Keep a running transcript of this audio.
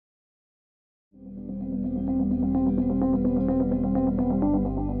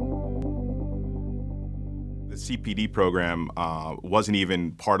CPD program wasn't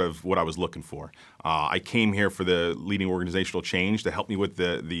even part of what I was looking for. I came here for the leading organizational change to help me with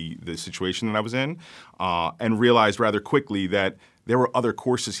the situation that I was in, and realized rather quickly that there were other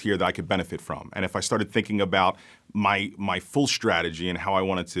courses here that I could benefit from. And if I started thinking about my full strategy and how I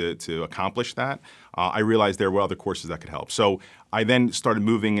wanted to accomplish that, I realized there were other courses that could help. So I then started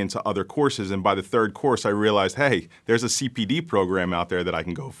moving into other courses, and by the third course, I realized, hey, there's a CPD program out there that I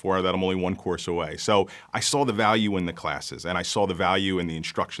can go for that I'm only one course away. So I saw the value in the classes, and I saw the value in the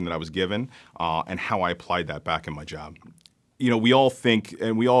instruction that I was given, and how I applied that back in my job. You know, we all think,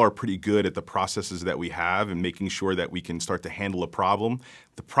 and we all are pretty good at the processes that we have and making sure that we can start to handle a problem.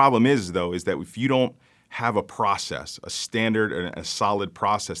 The problem is, though, is that if you don't have a process, a standard and a solid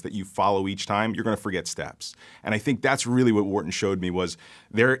process that you follow each time, you're going to forget steps. And I think that's really what Wharton showed me was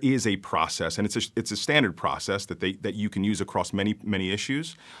there is a process, and it's a standard process that you can use across many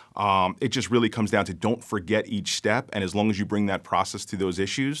issues. It just really comes down to don't forget each step, and as long as you bring that process to those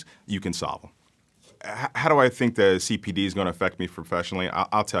issues, you can solve them. How do I think the CPD is going to affect me professionally?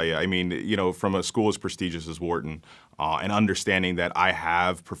 I'll tell you. I mean, you know, from a school as prestigious as Wharton, and understanding that I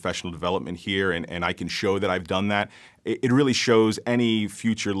have professional development here and I can show that I've done that, it really shows any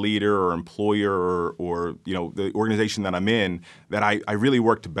future leader or employer or you know, the organization that I'm in that I really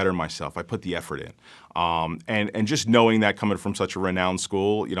work to better myself. I put the effort in. And just knowing that coming from such a renowned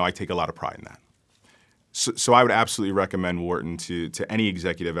school, you know, I take a lot of pride in that. So I would absolutely recommend Wharton to any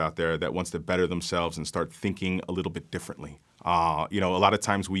executive out there that wants to better themselves and start thinking a little bit differently. You know, a lot of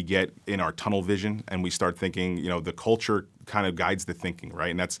times we get in our tunnel vision and we start thinking, you know, the culture kind of guides the thinking,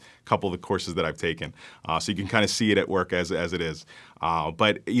 right? And that's a couple of the courses that I've taken. So you can kind of see it at work as it is.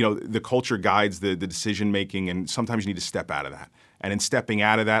 But, you know, the culture guides the decision making, and sometimes you need to step out of that. And in stepping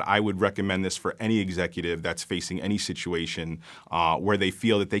out of that, I would recommend this for any executive that's facing any situation where they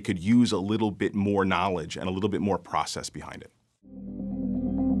feel that they could use a little bit more knowledge and a little bit more process behind it.